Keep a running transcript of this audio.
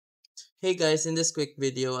Hey guys, in this quick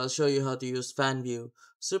video, I'll show you how to use Fanvue.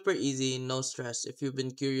 Super easy, no stress. If you've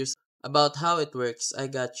been curious about how it works, I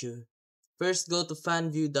got you. First, go to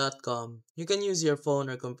fanvue.com. You can use your phone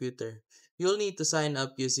or computer. You'll need to sign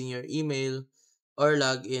up using your email or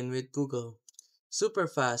log in with Google. Super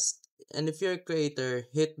fast. And if you're a creator,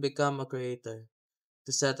 hit Become a Creator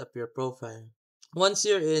to set up your profile. Once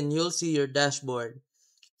you're in, you'll see your dashboard.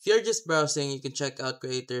 If you're just browsing, you can check out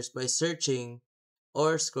creators by searching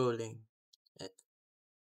or scrolling.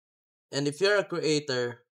 And if you're a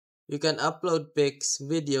creator, you can upload pics,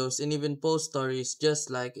 videos, and even post stories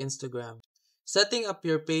just like Instagram. Setting up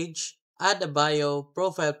your page, add a bio,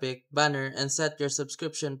 profile pic, banner, and set your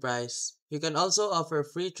subscription price. You can also offer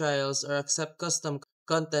free trials or accept custom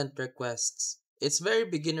content requests. It's very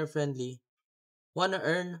beginner friendly. Wanna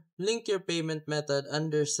earn? Link your payment method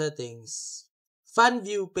under settings.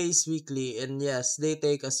 FanVue pays weekly, and yes, they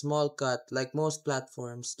take a small cut like most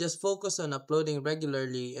platforms. Just focus on uploading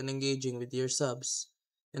regularly and engaging with your subs.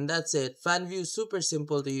 And that's it. FanVue is super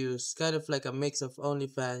simple to use, kind of like a mix of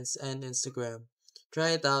OnlyFans and Instagram. Try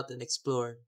it out and explore.